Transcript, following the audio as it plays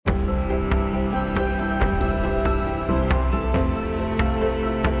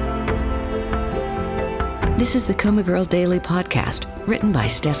This is the Coma Girl Daily Podcast, written by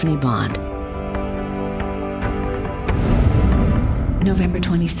Stephanie Bond. November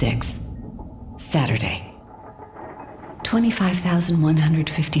 26th, Saturday.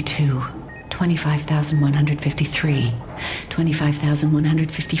 25,152, 25,153,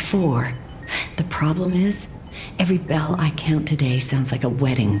 25,154. The problem is, every bell I count today sounds like a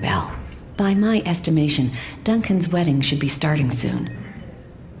wedding bell. By my estimation, Duncan's wedding should be starting soon.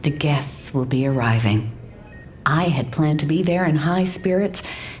 The guests will be arriving. I had planned to be there in high spirits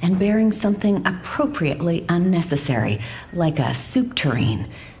and bearing something appropriately unnecessary, like a soup tureen,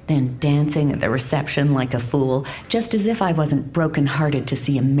 then dancing at the reception like a fool, just as if I wasn't broken-hearted to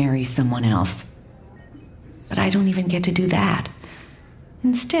see him marry someone else. But I don't even get to do that.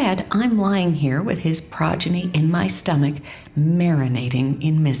 Instead, I'm lying here with his progeny in my stomach, marinating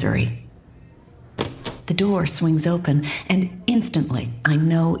in misery. The door swings open, and instantly I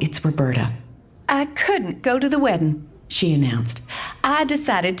know it's Roberta. "I couldn't go to the wedding," she announced. "I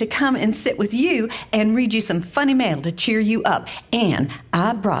decided to come and sit with you and read you some funny mail to cheer you up. And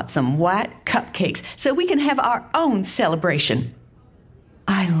I brought some white cupcakes so we can have our own celebration."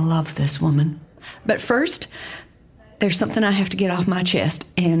 I love this woman. But first, there's something I have to get off my chest,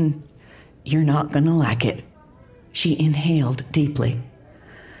 and you're not going to like it. She inhaled deeply.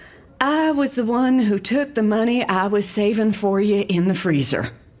 "I was the one who took the money I was saving for you in the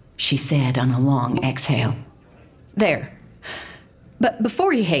freezer," she said on a long exhale. "There. But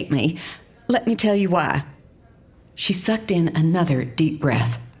before you hate me, let me tell you why." She sucked in another deep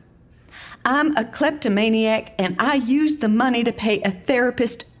breath. "I'm a kleptomaniac, and I used the money to pay a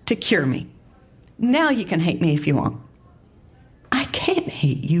therapist to cure me. Now you can hate me if you want." "I can't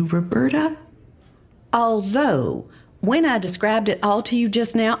hate you, Roberta." "Although, when I described it all to you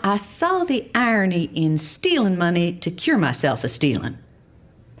just now, I saw the irony in stealing money to cure myself of stealing.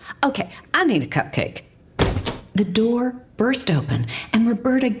 Okay, I need a cupcake." The door burst open, and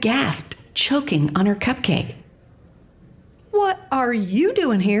Roberta gasped, choking on her cupcake. "What are you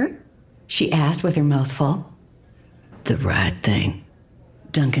doing here?" she asked with her mouth full. "The right thing,"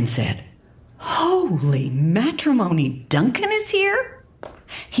 Duncan said. "Holy matrimony, Duncan is here?"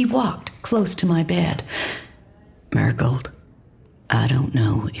 He walked close to my bed. "Marigold, I don't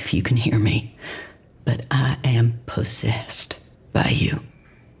know if you can hear me, but I am possessed by you.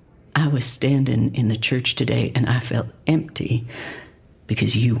 I was standing in the church today and I felt empty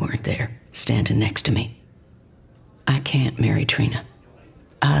because you weren't there, standing next to me. I can't marry Trina.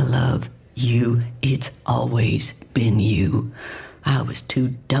 I love you. It's always been you. I was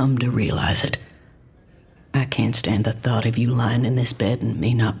too dumb to realize it. I can't stand the thought of you lying in this bed and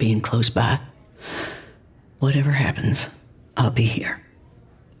me not being close by. Whatever happens, I'll be here.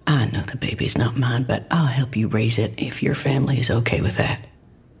 I know the baby's not mine, but I'll help you raise it if your family is okay with that.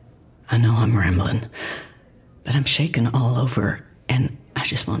 I know I'm rambling, but I'm shaking all over, and I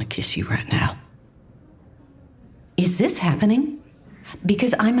just want to kiss you right now." "Is this happening?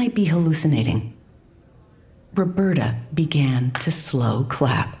 Because I might be hallucinating." Roberta began to slow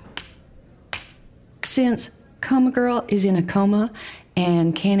clap. "Since Coma Girl is in a coma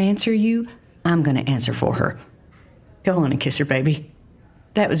and can't answer you, I'm going to answer for her. Go on and kiss her, baby.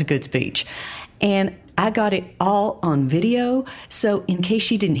 That was a good speech. And I got it all on video, so in case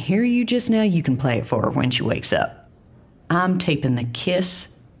she didn't hear you just now, you can play it for her when she wakes up. I'm taping the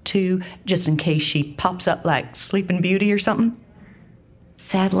kiss, too, just in case she pops up like Sleeping Beauty or something.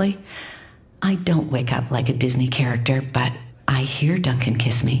 Sadly, I don't wake up like a Disney character, but I hear Duncan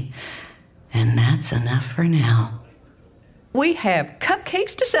kiss me, and that's enough for now." "We have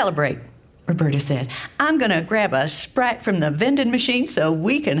cupcakes to celebrate," Roberta said. "I'm going to grab a Sprite from the vending machine so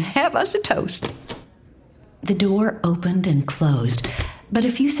we can have us a toast." The door opened and closed, but a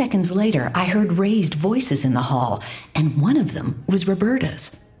few seconds later, I heard raised voices in the hall, and one of them was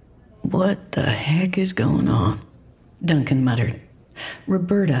Roberta's. "What the heck is going on?" Duncan muttered.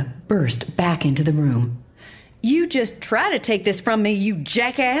 Roberta burst back into the room. "You just try to take this from me, you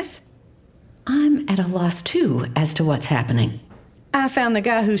jackass!" I'm at a loss, too, as to what's happening. "I found the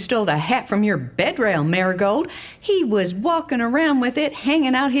guy who stole the hat from your bedrail, Marigold. He was walking around with it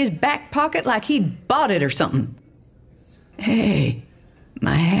hanging out his back pocket like he'd bought it or something." "Hey,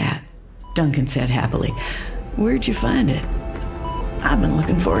 my hat," Duncan said happily. "Where'd you find it? I've been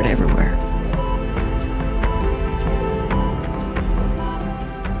looking for it everywhere."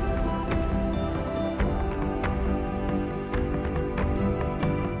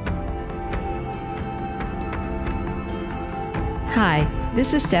 Hi,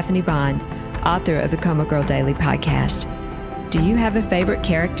 this is Stephanie Bond, author of the Coma Girl Daily Podcast. Do you have a favorite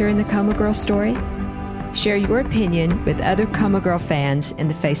character in the Coma Girl story? Share your opinion with other Coma Girl fans in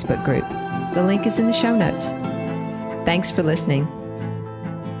the Facebook group. The link is in the show notes. Thanks for listening.